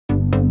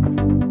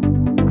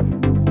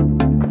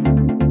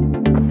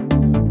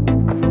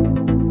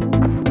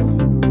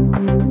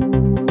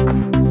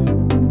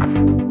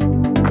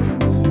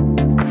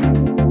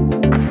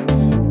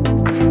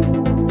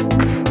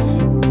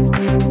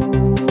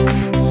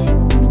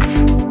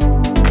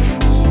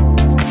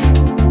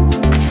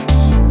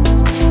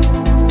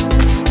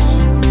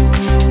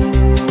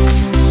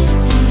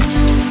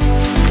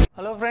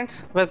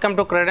welcome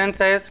to Credence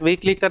IAS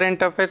weekly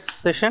current affairs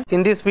session.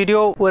 In this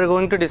video, we are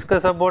going to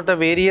discuss about the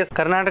various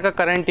Karnataka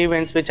current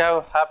events which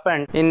have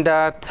happened in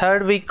the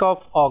third week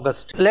of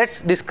August.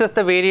 Let's discuss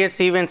the various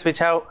events which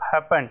have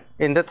happened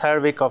in the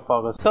third week of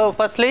August. So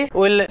firstly,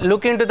 we'll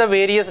look into the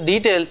various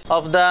details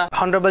of the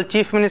Honorable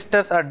Chief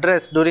Minister's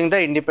address during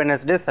the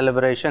Independence Day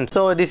celebration.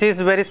 So this is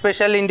very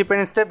special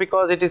Independence Day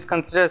because it is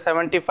considered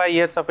 75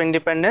 years of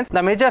independence.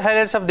 The major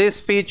highlights of this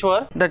speech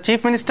were the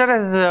Chief Minister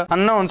has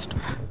announced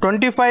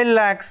 25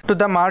 lakhs to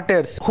the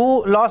martyrs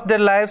who lost their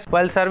lives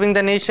while serving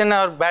the nation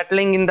or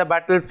battling in the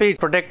battlefield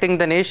protecting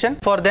the nation.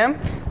 For them,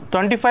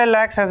 25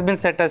 lakhs has been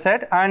set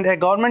aside and a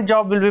government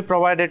job will be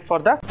provided for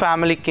the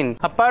family kin.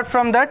 Apart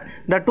from that,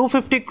 the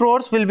 250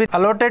 crores will be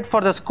allotted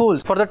for the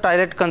schools for the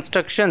toilet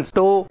constructions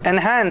to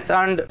enhance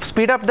and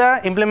speed up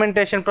the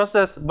implementation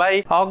process.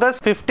 By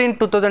August 15,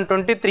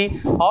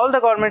 2023, all the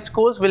government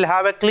schools will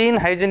have a clean,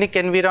 hygienic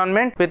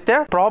environment with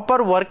a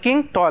proper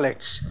working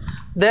toilets.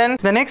 Then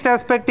the next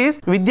aspect is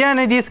Vidya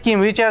Nidhi scheme,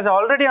 which has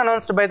already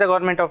announced by the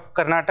government of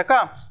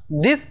Karnataka.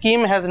 This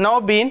scheme has now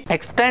been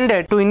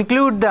extended to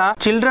include the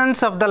children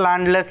of the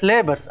landless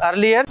laborers.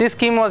 Earlier, this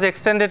scheme was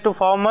extended to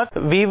farmers,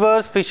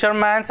 weavers,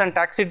 fishermen and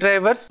taxi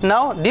drivers.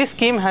 Now, this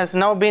scheme has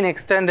now been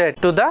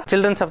extended to the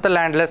children of the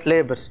landless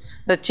laborers.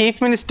 The Chief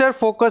Minister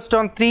focused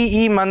on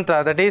 3E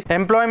mantra, that is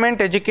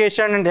employment,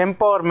 education and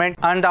empowerment,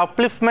 and the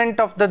upliftment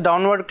of the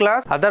downward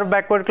class, other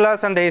backward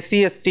class and the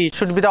SC/ST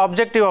should be the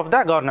objective of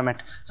the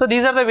government. So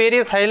these are the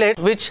various highlights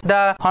which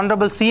the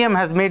Honorable CM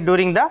has made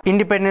during the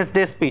Independence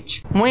Day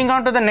speech. Moving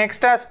on to the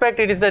next aspect,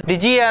 it is the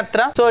Digi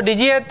Yatra. So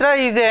Digi Yatra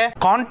is a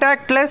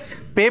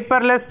contactless,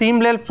 paperless,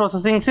 seamless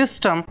processing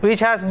system which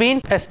has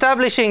been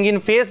establishing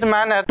in phased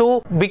manner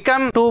to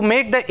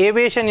make the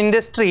aviation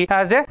industry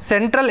as a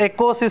central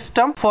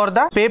ecosystem for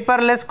the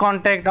paperless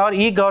contact or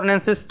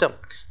e-governance system.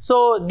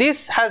 So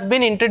this has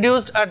been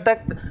introduced at the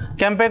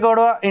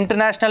Kempegowda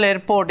International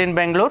Airport in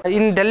Bangalore.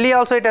 In Delhi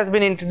also it has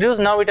been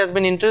introduced. Now it has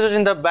been introduced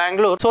in the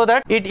Bangalore so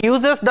that it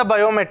uses the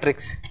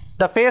biometrics,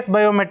 the face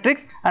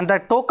biometrics, and the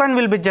token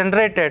will be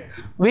generated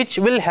which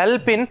will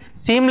help in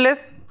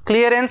seamless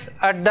clearance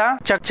at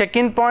the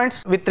check-in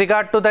points with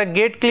regard to the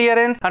gate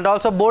clearance and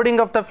also boarding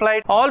of the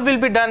flight. All will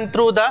be done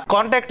through the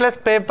contactless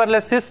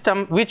paperless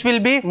system which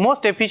will be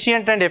most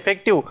efficient and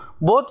effective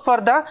both for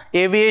the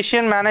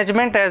aviation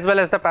management as well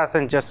as the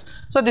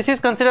passengers. So this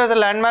is considered as a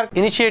landmark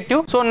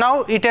initiative. So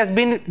now it has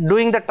been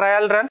doing the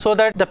trial run so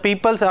that the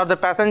peoples or the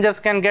passengers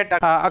can get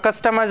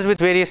accustomed with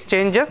various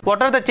changes.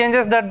 What are the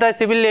changes that the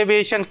civil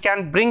aviation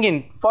can bring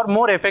in for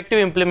more effective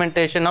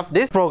implementation of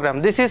this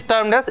program? This is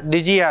termed as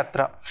Digi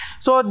Yatra.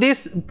 So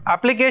this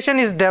application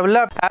is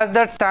developed as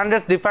the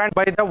standards defined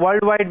by the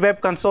World Wide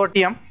Web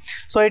Consortium.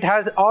 So it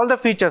has all the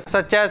features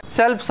such as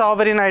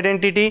self-sovereign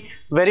identity,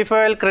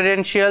 verifiable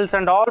credentials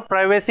and all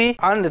privacy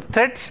and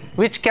threats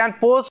which can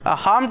pose a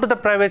harm to the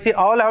privacy,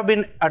 all have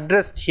been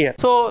addressed here.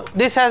 So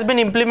this has been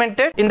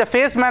implemented in the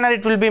phased manner.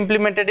 It will be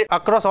implemented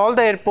across all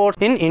the airports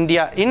in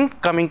India in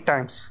coming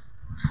times.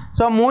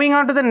 So moving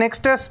on to the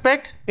next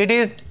aspect, it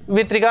is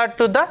with regard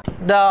to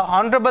the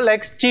Honorable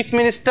ex-Chief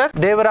Minister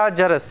Devaraj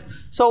Aras.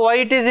 So why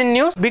it is in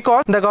news?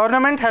 Because the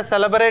government has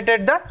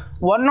celebrated the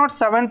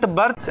 107th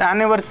birth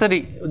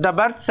anniversary, the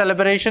birth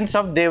celebrations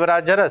of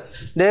Devaraj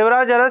Aras.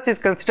 Devaraj Aras is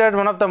considered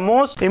one of the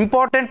most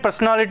important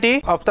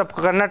personality of the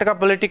Karnataka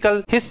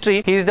political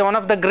history. He is one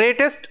of the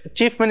greatest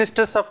chief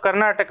ministers of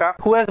Karnataka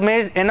who has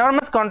made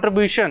enormous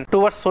contribution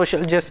towards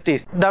social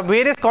justice. The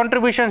various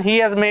contributions he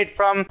has made,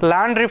 from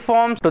land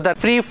reforms to the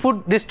free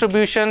food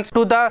distributions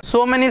to the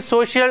so many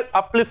social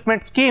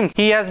upliftment schemes.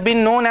 He has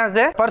been known as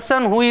a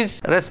person who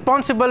is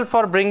responsible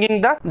for bringing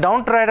the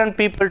downtrodden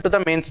people to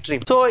the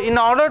mainstream. So in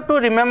order to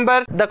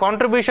remember the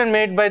contribution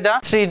made by the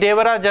Sri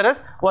Devaraj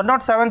Aras,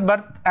 107th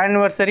birth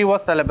anniversary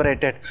was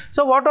celebrated.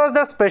 So what was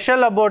the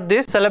special about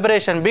this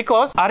celebration?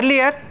 Because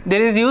earlier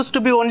there is used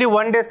to be only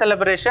one day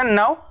celebration.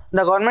 Now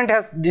the government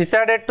has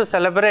decided to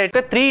celebrate.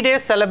 A 3-day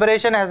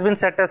celebration has been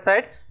set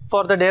aside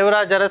for the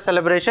Devaraj Aras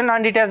celebration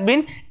and it has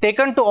been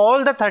taken to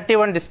all the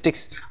 31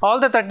 districts. All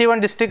the 31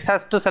 districts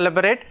has to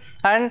celebrate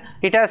and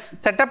it has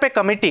set up a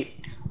committee.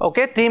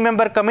 Okay,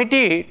 3-member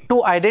committee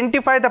to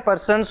identify the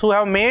persons who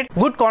have made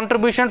good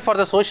contribution for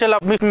the social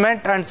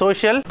upliftment and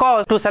social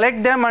cause, to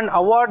select them and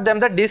award them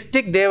the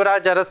District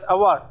Devaraj Aras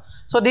Award.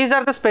 So these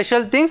are the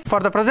special things. For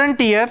the present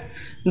year,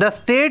 the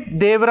State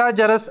Devaraj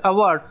Aras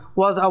Award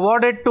was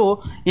awarded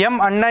to M.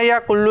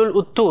 Annaya Kullul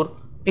Uttur.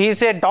 He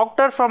is a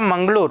doctor from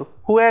Mangalore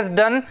who has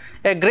done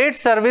a great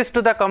service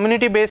to the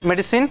community-based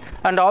medicine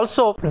and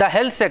also the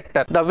health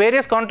sector. The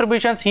various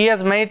contributions he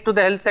has made to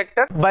the health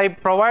sector by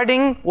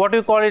providing what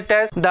we call it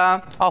as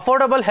the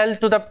affordable health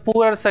to the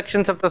poorer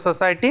sections of the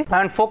society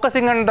and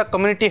focusing on the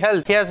community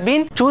health. He has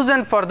been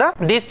chosen for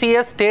this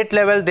year's state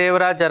level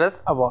Devaraj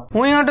Aras Award.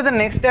 Moving on to the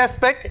next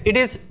aspect, it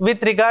is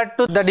with regard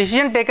to the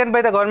decision taken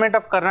by the government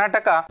of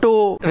Karnataka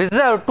to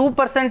reserve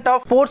 2%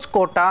 of sports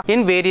quota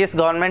in various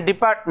government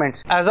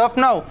departments. As of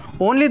now,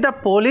 only the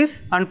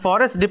police and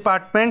Forest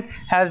Department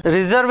has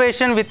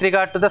reservation with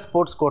regard to the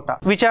sports quota,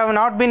 which have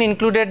not been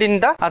included in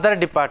the other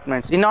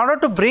departments. In order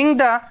to bring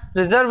the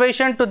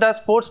reservation to the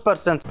sports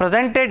persons,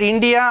 presented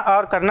India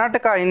or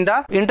Karnataka in the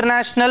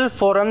international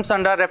forums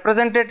and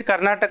represented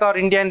Karnataka or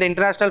India in the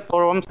international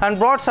forums and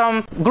brought some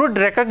good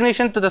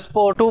recognition to the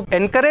sport to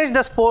encourage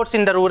the sports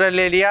in the rural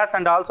areas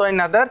and also in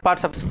other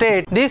parts of the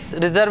state. This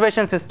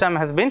reservation system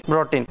has been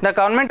brought in. The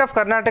government of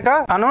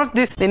Karnataka announced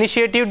this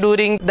initiative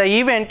during the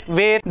event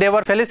where they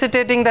were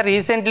felicitating the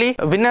recently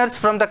winners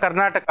from the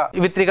Karnataka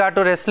with regard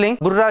to wrestling,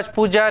 Gururaj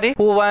Pujari,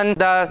 who won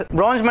the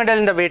bronze medal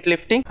in the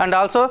weightlifting, and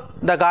also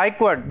the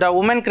Gaikwad, the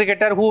women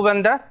cricketer, who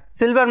won the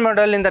silver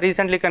medal in the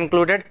recently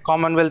concluded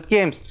Commonwealth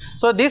Games.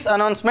 So this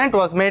announcement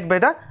was made by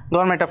the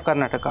government of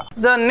Karnataka.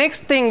 The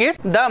next thing is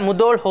the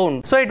Mudhol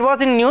Hound. So it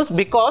was in news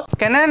because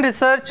Canaan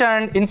Research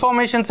and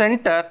Information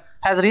Center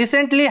has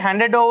recently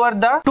handed over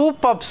the 2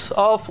 pups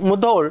of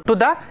Mudhol to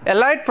the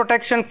Allied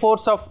Protection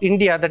Force of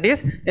India, that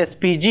is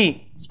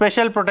SPG,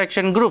 Special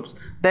Protection Groups.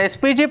 The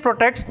SPG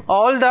protects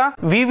all the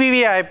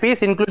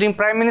VVVIPs, including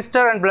Prime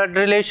Minister and blood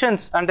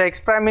relations and the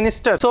ex-Prime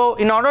Minister. So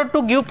in order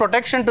to give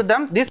protection to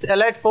them, this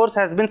Allied Force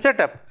has been set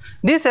up.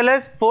 This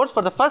Allied Force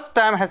for the first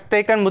time has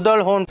taken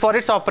Mudhol Hound for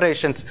its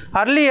operations.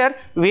 Earlier,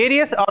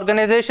 various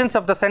organizations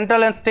of the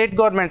central and state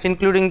governments,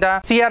 including the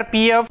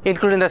CRPF,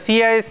 including the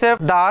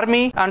CISF, the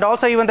Army, and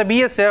also even the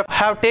BSF,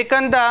 have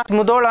taken the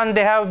Mudhol and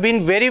they have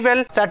been very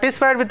well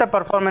satisfied with the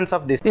performance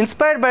of this.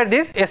 Inspired by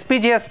this,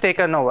 SPG has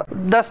taken over.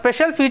 The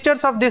special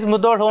features of this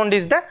Mudhol Hound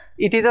is that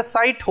it is a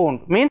sight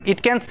hound, means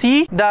it can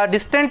see the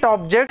distant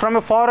object from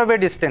a far away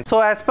distance. So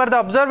as per the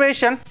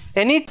observation,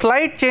 any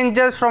slight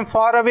changes from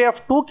far away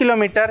of 2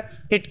 km,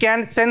 it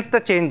can sense the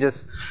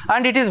changes,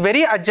 and it is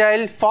very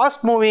agile,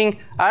 fast moving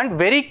and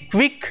very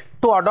quick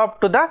to adapt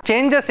to the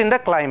changes in the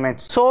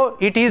climates. So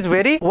it is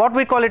very, what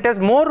we call it as,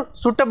 more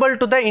suitable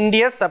to the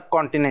India's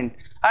subcontinent,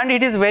 and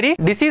it is very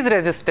disease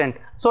resistant.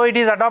 So it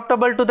is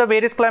adaptable to the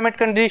various climate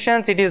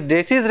conditions, it is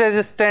disease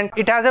resistant,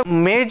 it has a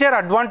major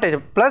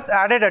advantage plus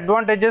added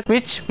advantages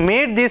which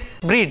made this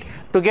breed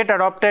to get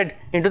adopted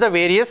into the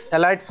various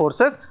allied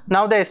forces.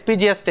 Now the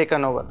SPG has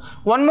taken over.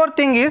 One more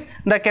thing is,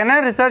 the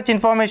Canaan Research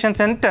Information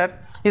Center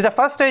is the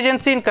first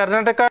agency in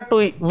Karnataka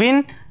to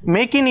win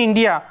Make in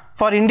India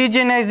for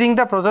indigenizing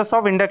the process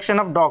of induction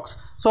of dogs.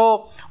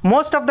 So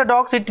most of the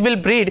dogs it will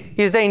breed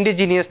is the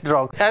indigenous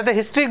dog. As the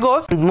history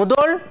goes,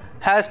 Mudhol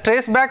has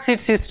traced back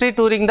its history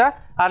during the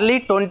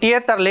early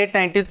 20th or late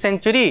 19th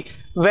century,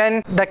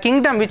 when the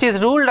kingdom which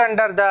is ruled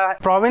under the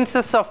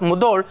provinces of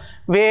Mudhol,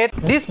 where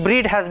this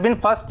breed has been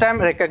first time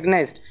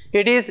recognized.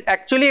 It is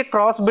actually a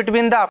cross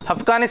between the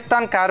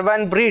Afghanistan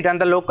caravan breed and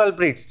the local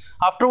breeds.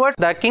 Afterwards,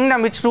 the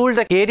kingdom which ruled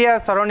the area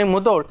surrounding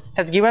Mudhol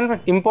has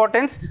given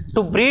importance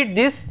to breed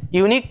this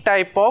unique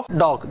type of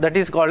dog that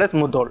is called as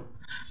Mudhol.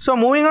 So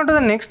moving on to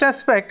the next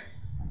aspect,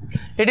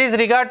 it is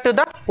regard to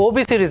the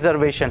OBC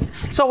reservation.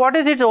 So what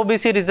is its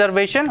OBC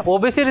reservation?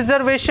 OBC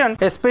reservation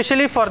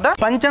especially for the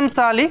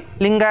Panchamsali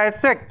Lingayat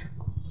sect.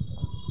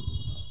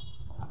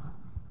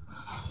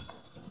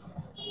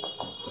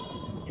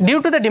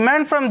 Due to the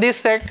demand from this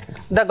sect,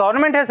 the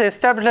government has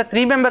established a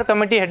 3-member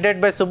committee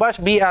headed by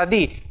Subhash B.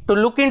 Adi to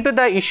look into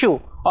the issue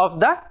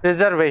of the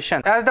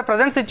reservation. As the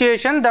present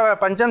situation, the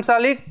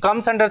Panchamsali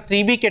comes under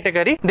 3B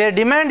category. Their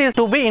demand is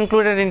to be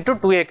included into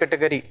 2A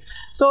category.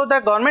 So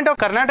the government of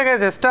Karnataka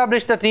has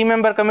established the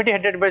 3-member committee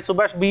headed by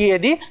Subhash B.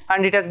 Adi,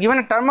 and it has given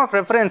a term of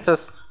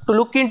references to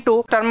look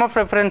into term of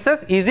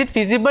references. Is it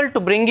feasible to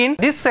bring in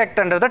this sect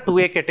under the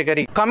 2A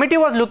category? Committee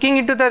was looking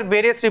into the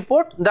various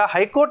report. The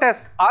High Court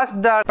has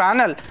asked the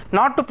panel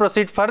not to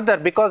proceed further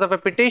because of a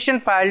petition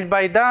filed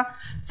by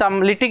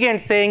some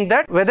litigants saying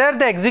that whether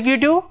the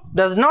executive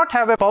does not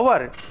have a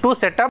power to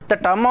set up the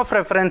term of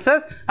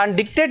references and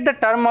dictate the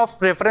term of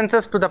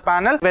references to the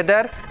panel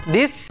whether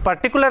this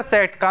particular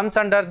sect comes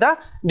under the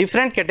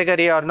different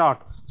category or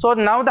not. So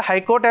now the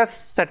High Court has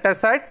set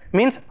aside,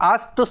 means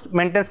asked to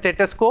maintain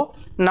status quo.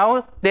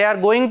 Now they are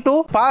going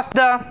to pass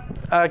the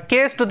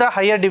case to the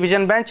higher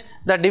division bench.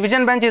 The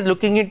division bench is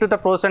looking into the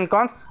pros and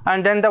cons,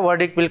 and then the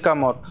verdict will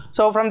come out.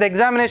 So from the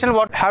examination,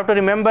 what you have to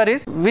remember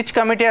is which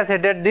committee has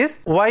headed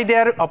this, why they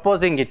are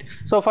opposing it.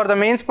 So for the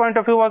mains point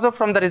of view, also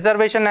from the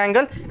reservation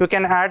angle, you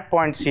can add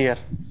points here.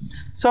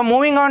 So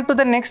moving on to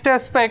the next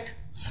aspect,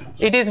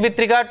 it is with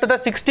regard to the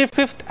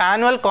 65th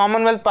Annual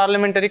Commonwealth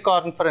Parliamentary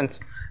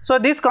Conference. So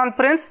this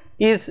conference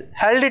is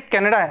held at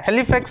Canada,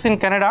 Halifax in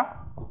Canada.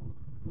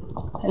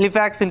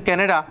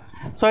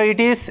 So it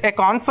is a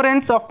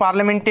conference of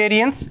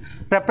parliamentarians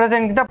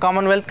representing the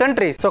Commonwealth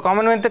countries. So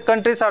Commonwealth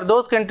countries are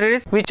those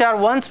countries which are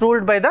once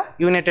ruled by the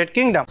United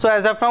Kingdom. So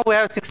as of now, we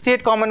have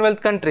 68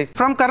 Commonwealth countries.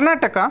 From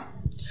Karnataka,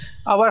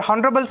 our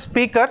Honorable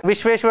Speaker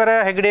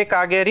Vishweshwara Hegde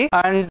Kageri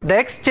and the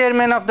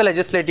ex-chairman of the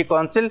Legislative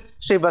Council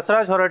Shri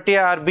Basaraj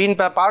Horatia are being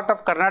a part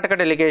of Karnataka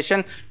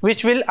delegation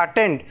which will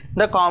attend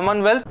the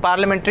Commonwealth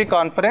Parliamentary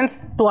Conference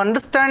to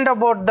understand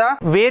about the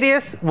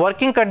various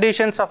working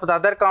conditions of the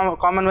other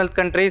Commonwealth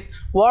countries,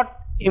 what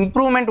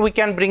improvement we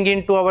can bring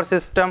into our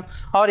system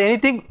or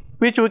anything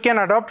which we can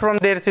adopt from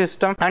their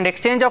system, and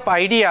exchange of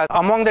ideas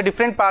among the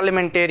different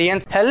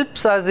parliamentarians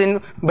helps us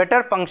in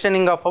better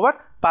functioning of our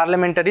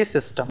parliamentary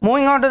system.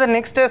 Moving on to the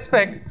next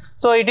aspect,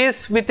 so it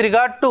is with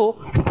regard to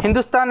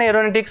Hindustan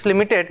Aeronautics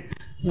Limited,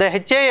 the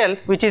HAL,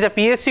 which is a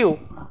PSU,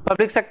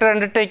 public sector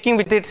undertaking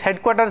with its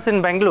headquarters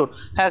in Bangalore,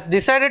 has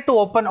decided to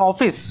open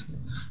office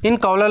in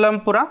Kuala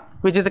Lumpur,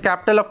 which is the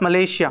capital of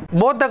Malaysia.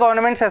 Both the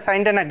governments have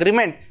signed an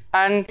agreement,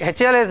 and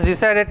HAL has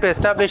decided to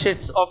establish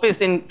its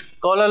office in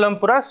Kuala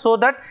Lumpur so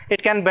that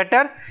it can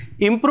better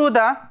improve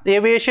the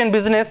aviation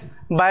business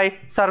by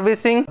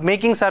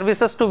making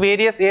services to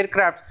various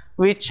aircrafts,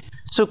 which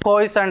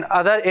Sukhois and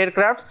other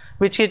aircrafts,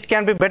 which it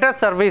can be better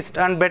serviced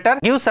and better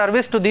give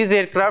service to these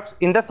aircrafts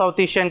in the South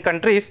Asian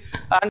countries,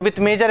 and with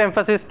major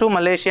emphasis to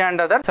Malaysia and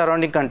other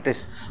surrounding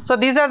countries. So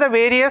these are the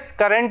various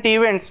current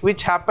events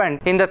which happened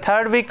in the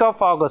third week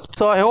of August.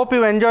 So I hope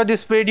you enjoyed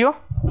this video.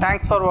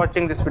 Thanks for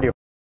watching this video.